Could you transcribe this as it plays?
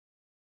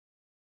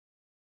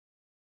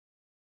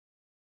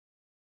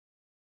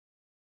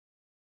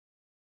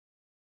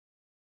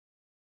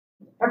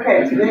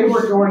Okay, today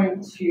we're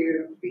going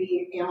to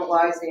be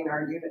analyzing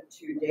our Unit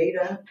 2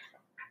 data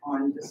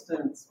on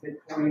distance,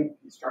 midpoint,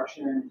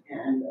 construction,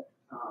 and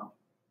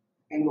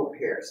angle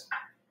pairs.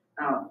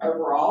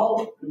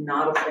 Overall,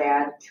 not a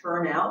bad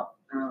turnout,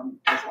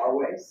 as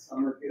always.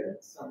 Some are good,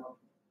 some are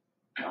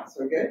not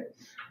so good.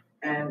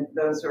 And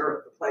those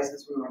are the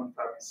places we want to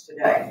focus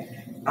today.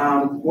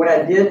 What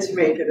I did to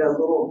make it a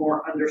little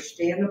more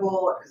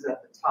understandable is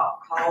at the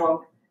top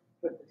column,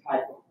 put the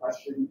type of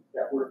question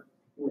that we're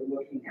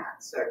looking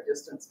at. So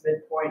distance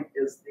midpoint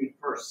is the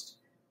first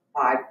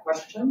 5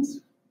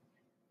 questions.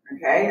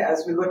 Okay,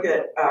 as we look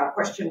at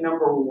question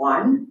number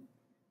 1,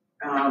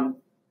 not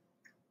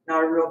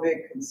a real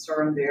big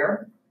concern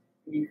there.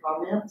 Any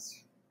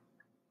comments?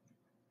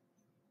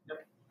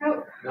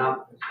 Nope.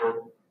 No, it's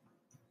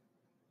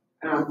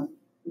fine.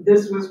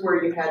 This was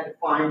where you had to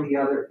find the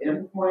other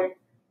endpoint.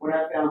 What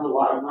I found a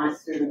lot of my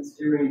students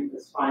doing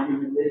is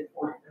finding the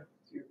midpoint of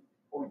the 2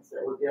 points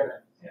that were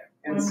given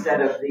instead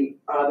of the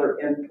other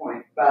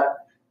endpoint.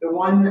 But the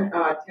one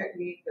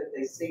technique that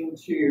they seem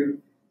to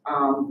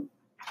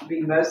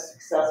be most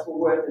successful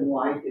with in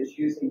life is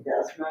using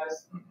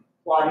Desmos,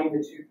 plotting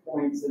the 2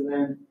 points and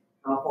then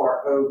how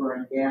far over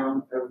and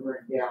down to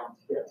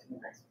get to the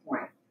next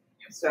point.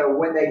 So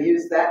when they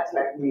use that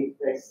technique,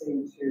 they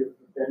seem to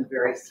have been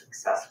very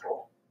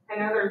successful. I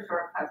know there's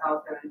shortcuts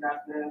also in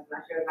Desmos, and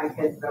I showed my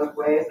kids both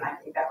ways, and I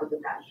think that was a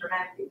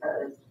detriment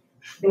because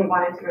they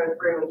wanted to go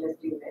through and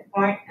just do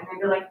midpoint, and they'd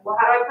be like, well,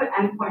 how do I put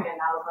endpoint in?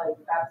 And I was like,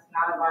 that's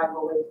not a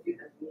viable way to do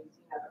this. We need to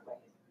see other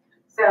ways.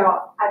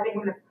 So I think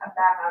I'm going to cut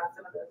back on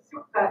some of those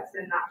shortcuts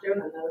and not show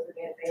them those, and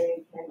if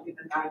they can do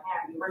them by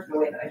hand, the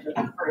original way that I showed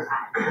them the first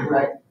time.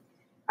 Right.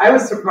 I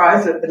was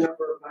surprised at the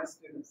number of my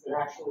students that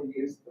actually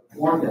used the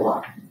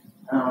formula.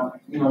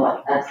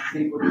 Like x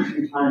is equal to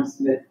 2 times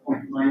the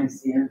midpoint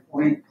minus the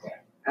endpoint.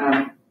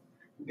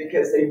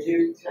 Because they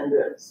do tend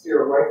to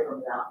steer away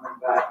from that one,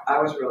 but I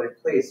was really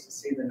pleased to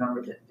see the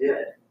number that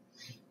did.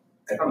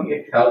 I think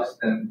it helps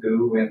them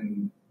too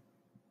when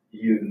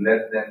you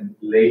let them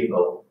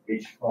label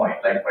each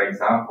point. Like, for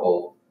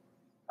example,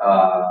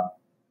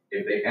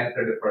 if they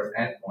enter the first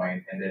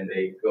endpoint and then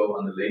they go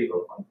on the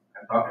label,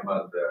 I'm talking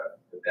about the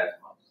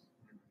decimals.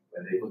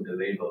 When they put the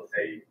label,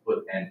 say,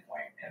 put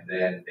endpoint, and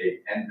then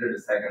they enter the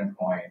second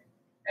point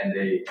and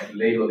they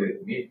label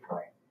it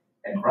midpoint.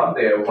 And from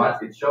there,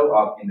 once it shows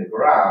up in the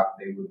graph,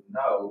 they would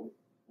know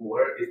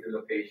where is the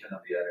location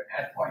of the other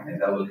endpoint,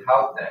 and that will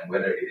help them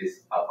whether it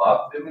is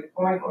above the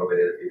midpoint or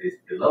whether it is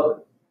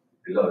below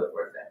the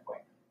first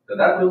endpoint. So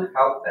that will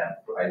help them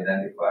to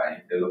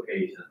identify the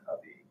location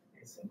of the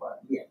missing one.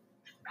 Yeah.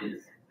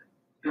 Yes.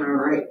 All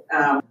right.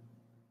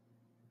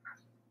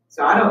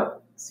 So I don't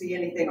see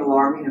anything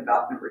alarming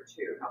about number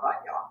 2. How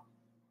about y'all?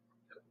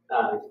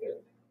 That's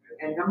good.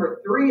 And number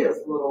 3 is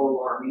a little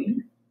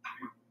alarming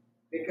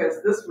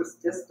because this was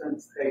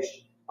distance.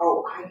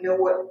 Oh, I know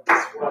what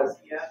this was.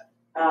 Yeah.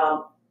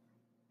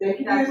 They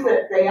confused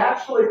it. They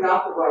actually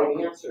got the right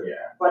answer,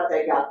 but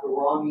they got the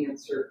wrong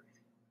answer.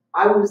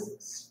 I was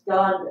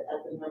stunned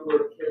at the number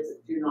of kids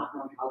that do not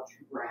know how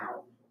to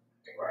round.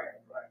 Right.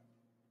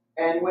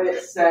 And when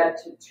it said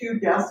to 2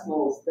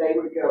 decimals, they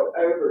would go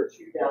over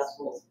 2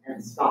 decimals and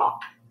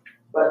stop.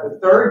 But the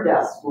 3rd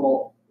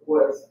decimal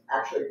was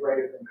actually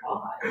greater than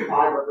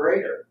 5 or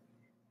greater.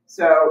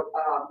 So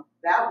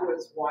that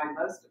was why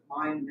most of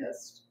mine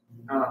missed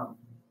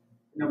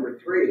number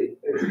 3,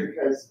 is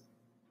because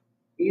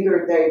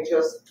either they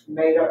just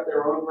made up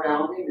their own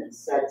rounding and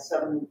said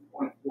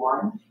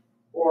 7.1,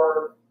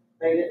 or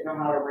they didn't know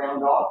how to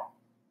round off.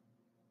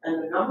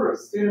 And the number of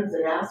students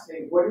that asked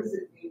me, what does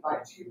it mean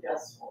by 2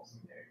 decimals?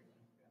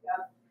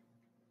 Yep.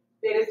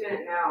 They just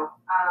didn't know.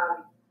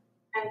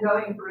 And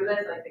going through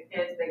this, like the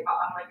kids,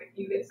 I'm like, if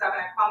you get 7,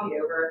 call me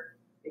over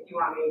if you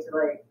want me to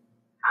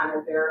kind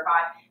of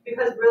verify.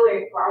 Because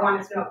really, I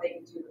wanted to know if they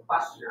could do the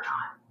question or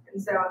not.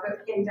 And so if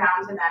it came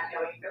down to that, if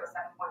it was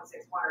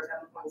 7.61 or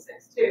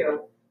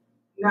 7.62,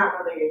 not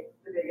really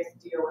the biggest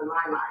deal in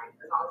my mind,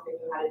 as long as they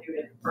knew how to do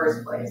it in the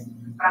first place.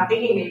 But I'm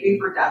thinking maybe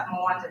for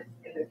decimal ones in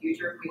the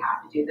future, if we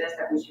have to do this,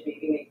 that we should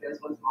maybe make those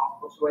ones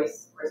multiple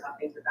choice or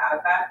something to that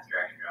effect.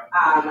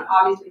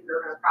 Obviously,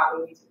 we're going to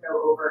probably need to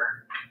go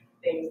over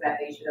things that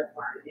they should have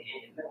learned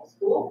in middle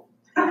school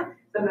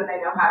so that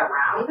they know how to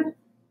round.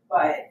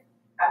 But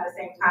at the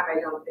same time, I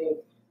don't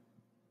think,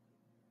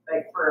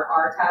 for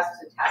our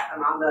test, to test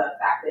them on the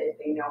fact that if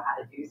they know how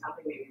to do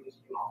something, maybe we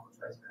should do multiple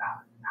choice for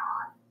that from now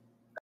on.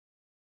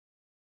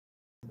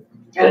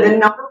 And then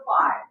number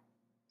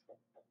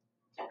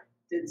 5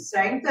 did the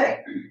same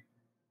thing.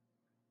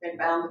 They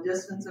found the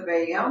distance of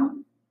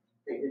AM.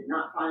 They did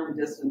not find the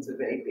distance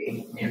of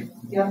AB.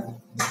 Yeah.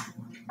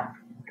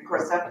 Of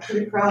course, I'm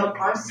pretty proud of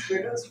my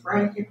students.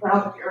 Frank, you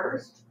proud of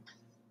yours?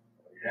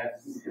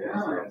 Yes.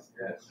 Nice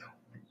job,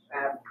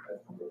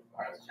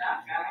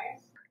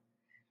 guys.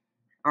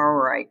 All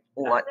right.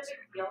 That's a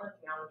big deal in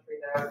geometry,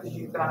 though, because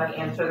you've got to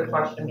answer the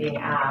question being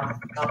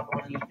asked, not the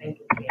one you think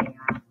is being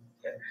asked.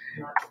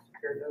 Not just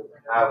carried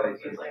over. I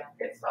always use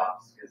pit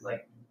stops because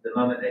the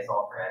moment they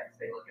solve for x,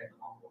 they look at the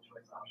multiple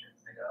choice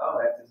options. They go, oh,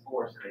 x is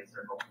 4, so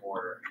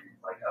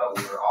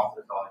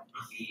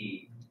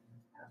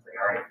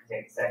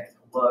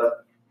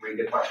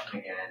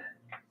again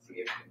and see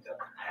if we can go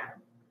from there.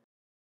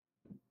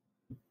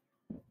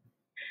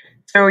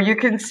 So you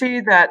can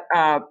see that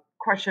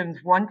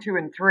questions 1, 2,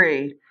 and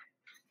 3,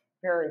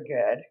 very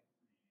good.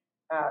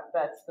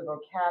 That's the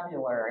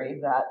vocabulary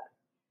that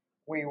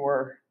we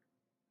were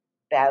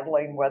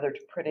battling whether to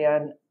put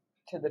in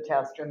to the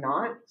test or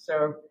not.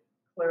 So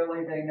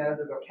clearly they know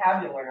the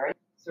vocabulary.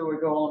 So we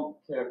go on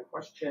to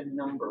question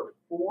number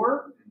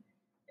 4.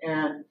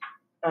 And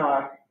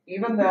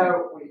even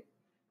though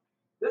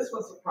this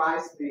will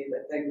surprise me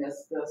that they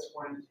missed this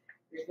one,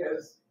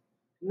 because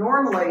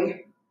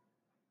normally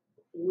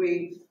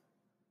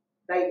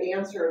they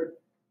answered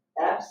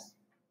X,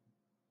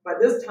 but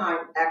this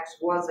time X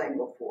was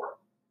angle 4.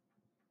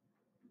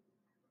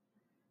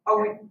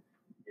 Oh,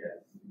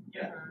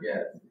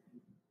 Yes.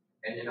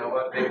 And you know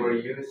what? They were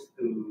used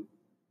to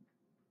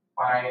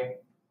find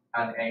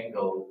an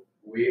angle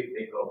with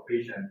a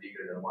coefficient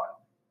bigger than 1.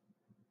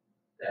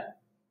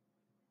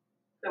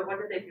 So what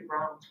did they do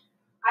wrong?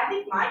 I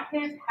think my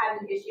kids had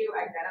an issue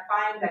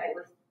identifying that it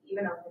was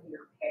even a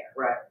linear pair.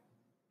 right.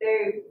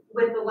 They,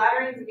 with the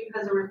lettering,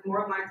 because there was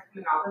more lines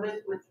coming off of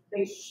it, which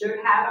they should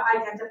have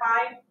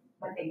identified,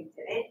 but they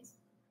didn't.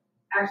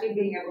 Actually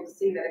being able to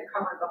see that it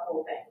covered the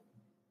whole thing.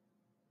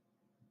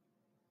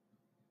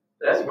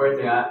 That's the weird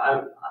thing.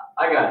 I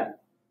got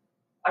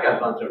a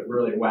bunch of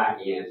really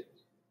wacky answers.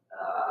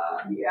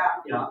 Yeah.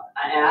 You know,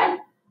 and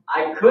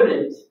I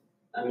couldn't.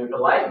 I mean, for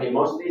the life of me,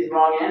 most of these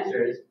wrong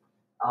answers,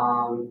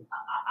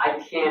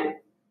 I can't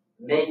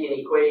make an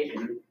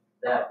equation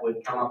that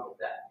would come up with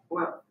that.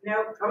 Well,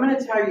 now I'm going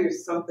to tell you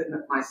something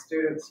that my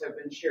students have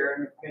been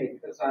sharing with me,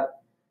 because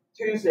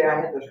Tuesday I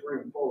had this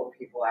room full of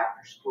people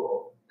after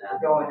school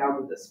going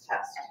over this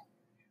test.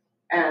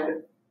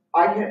 And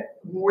I had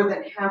more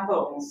than half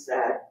of them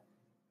said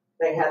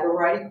they had the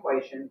right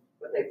equation,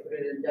 but they put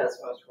it in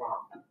Desmos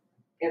wrong.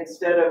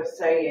 Instead of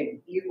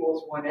saying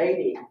equals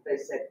 180, they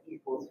said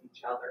equals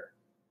each other.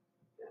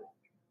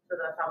 So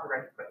that's not the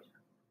right equation.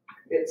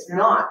 It's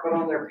not, but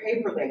on their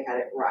paper they had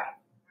it right.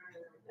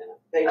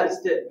 They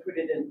just didn't put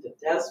it into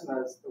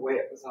Desmos the way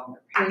it was on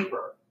their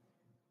paper.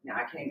 Now,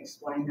 I can't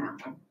explain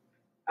that one.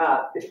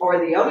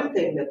 Or the other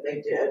thing that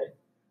they did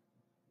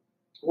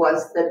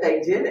was that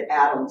they did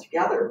add them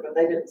together, but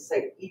they didn't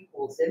say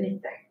equals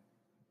anything.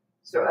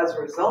 So as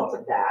a result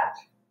of that,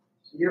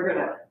 you're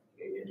going to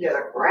get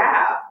a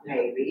graph,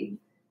 maybe,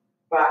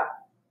 but...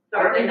 So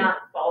are they not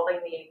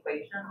solving the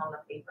equation on the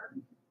paper?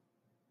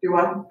 Do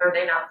I? Are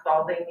they not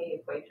solving the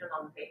equation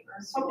on the paper?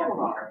 Some of them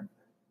are.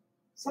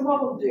 Some of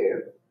them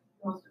do.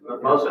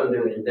 Most of them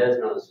do it in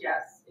Desmos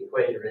Yes.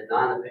 equation written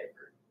on the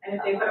paper. And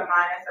if they put a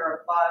minus or a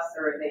plus,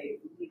 or they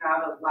leave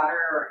out a letter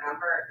or a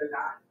number, they're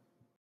done.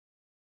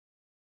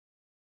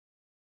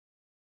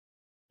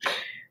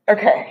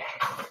 Okay,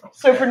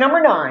 so for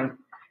number 9,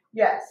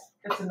 yes,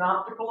 it's an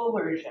optical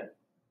illusion.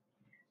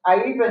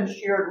 I even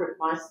shared with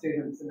my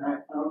students, and I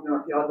don't know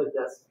if y'all did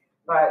this,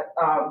 but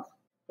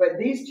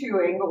these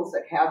 2 angles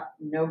that have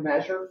no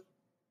measure,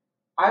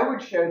 I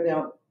would show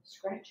them,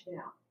 scratch it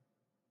out.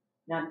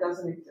 Now, it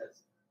doesn't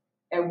exist.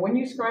 And when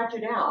you scratch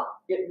it out,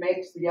 it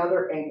makes the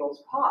other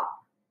angles pop.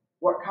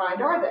 What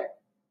kind are they?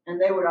 And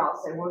they would all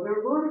say, well,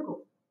 they're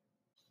vertical.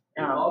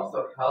 It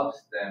also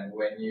helps them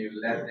when you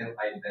let them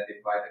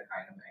identify the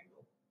kind of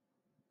angle.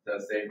 So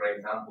say, for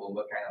example,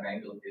 what kind of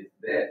angle is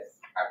this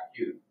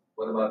acute?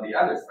 What about the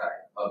other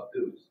side,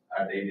 obtuse?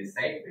 Are they the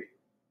same thing?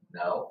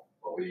 No.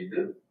 What will you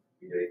do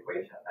with your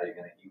equation? Are you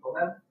going to equal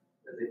them?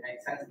 Does it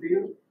make sense to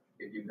you?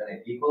 If you're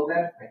going to equal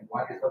them, and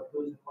one is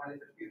obtuse and one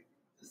is acute.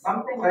 So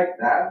something like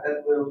that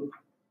will,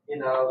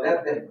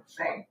 let them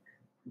think.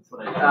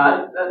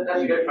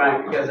 That's a good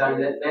point, because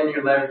then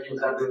you're leveraging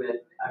something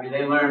that,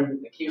 they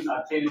learned acute and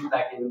obtuse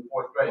back in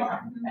 4th grade.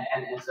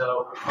 And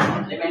so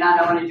they may not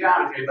know any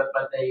geometry,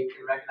 but they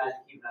can recognize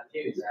acute and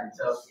obtuse. And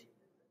so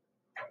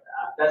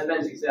that's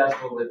been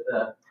successful with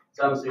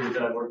some students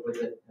that I've worked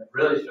with that have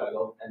really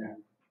struggled. And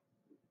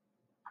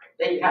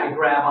they kind of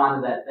grab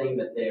onto that thing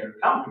that they're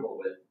comfortable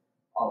with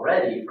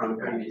already from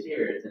previous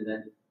years. And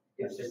then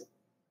it's just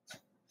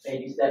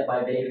baby step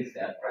by baby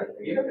step. Right.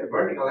 Even the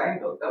vertical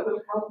angle, that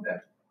will help them.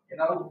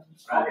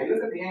 Okay,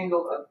 look at the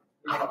angle of,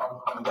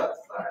 on that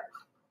side.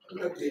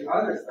 Look at the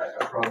other side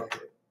across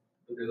it.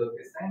 Do they look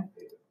the same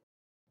to you?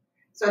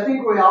 So I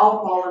think we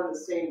all fall in the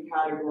same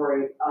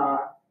category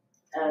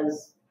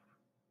as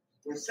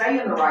we're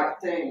saying the right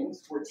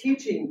things, we're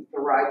teaching the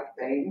right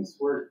things,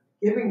 we're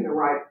giving the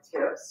right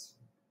tips.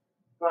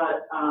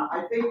 But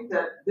I think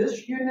that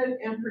this unit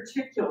in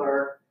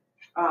particular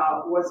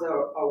was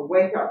a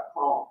wake-up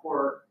call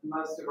for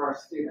most of our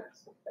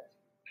students.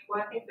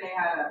 Well, I think they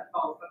had a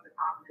false sense of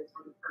confidence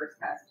from the first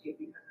test too,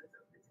 because it's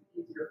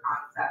an easier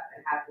concept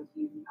than having to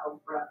use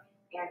algebra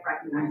and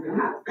recognize it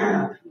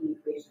has key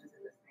equations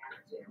in this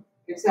manner too.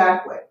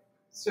 Exactly.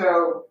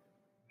 So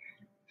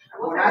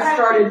when I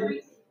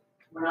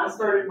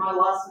started my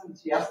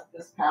lessons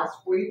this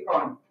past week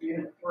on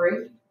Unit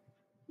 3,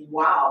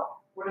 wow,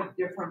 what a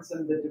difference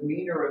in the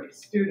demeanor of the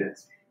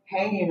students,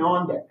 hanging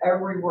on to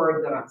every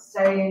word that I'm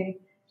saying,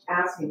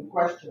 asking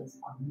questions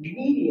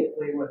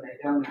immediately when they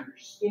don't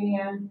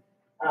understand.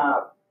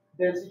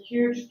 There's a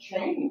huge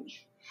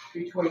change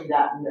between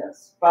that and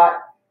this.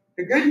 But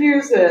the good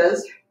news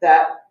is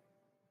that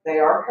they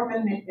are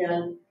coming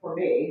in for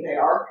me. They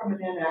are coming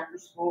in after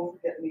school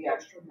for getting the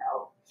extra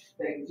help.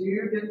 They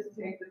do get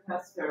to take the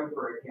test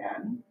over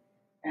again.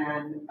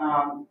 And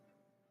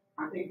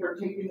I think they're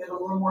taking it a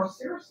little more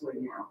seriously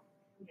now.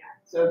 Yeah.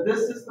 So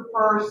this is the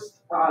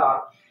first,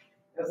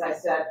 as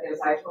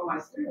I told my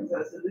students,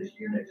 I said, this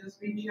unit just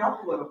beats you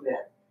up a little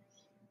bit.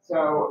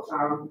 So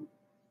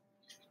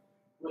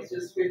let's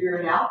just figure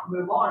it out and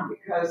move on,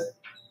 because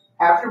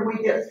after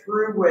we get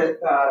through with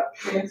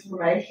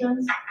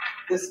transformations,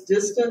 this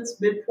distance,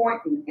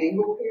 midpoint, and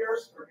angle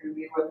pairs are going to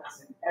be with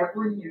us in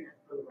every unit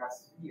for the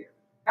rest of the year.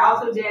 I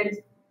also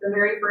did the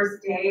very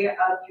first day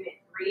of Unit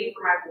 3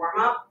 for my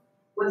warm-up,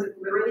 was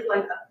literally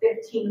like a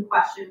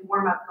 15-question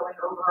warm-up going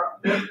over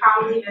the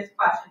commonly missed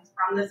questions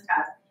from this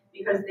test,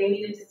 because they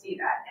needed to see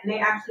that. And they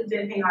actually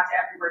did hang on to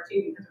every word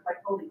too, because it's like,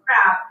 holy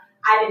crap,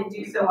 I didn't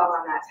do so well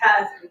on that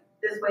test. And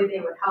this way they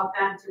would help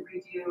them to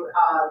redo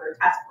their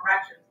test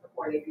corrections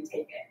before they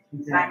retake it.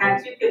 And I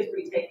had 2 kids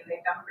retake, and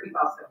they've done pretty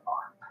well so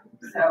far.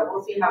 So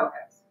we'll see how it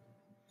goes.